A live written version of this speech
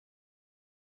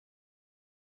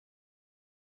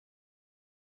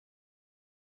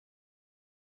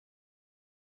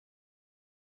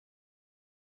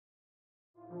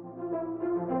Welcome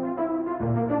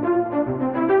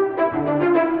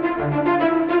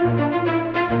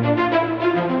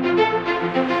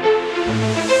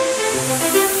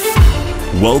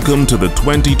to the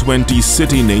 2020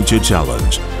 City Nature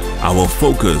Challenge. Our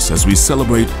focus as we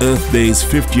celebrate Earth Day's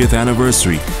 50th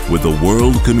anniversary with the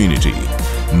world community.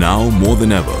 Now more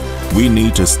than ever, we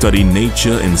need to study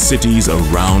nature in cities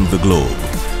around the globe.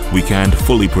 We can't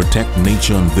fully protect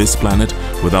nature on this planet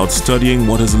without studying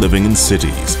what is living in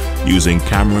cities. Using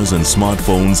cameras and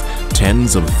smartphones,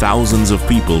 tens of thousands of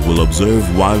people will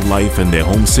observe wildlife in their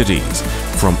home cities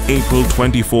from April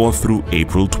 24th through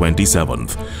April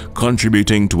 27th,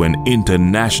 contributing to an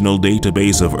international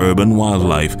database of urban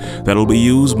wildlife that will be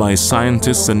used by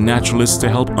scientists and naturalists to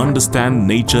help understand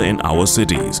nature in our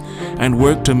cities and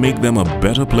work to make them a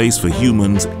better place for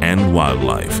humans and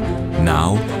wildlife.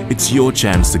 Now, it's your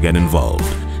chance to get involved.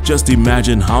 Just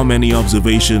imagine how many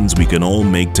observations we can all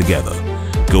make together.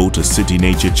 Go to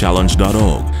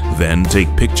citynaturechallenge.org, then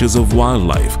take pictures of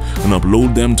wildlife and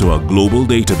upload them to our global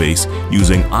database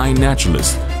using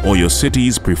iNaturalist or your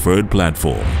city's preferred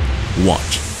platform.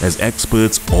 Watch as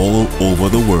experts all over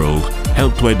the world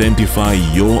help to identify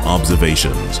your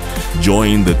observations.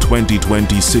 Join the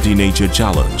 2020 City Nature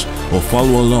Challenge or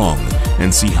follow along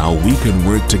and see how we can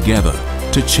work together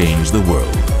to change the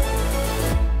world.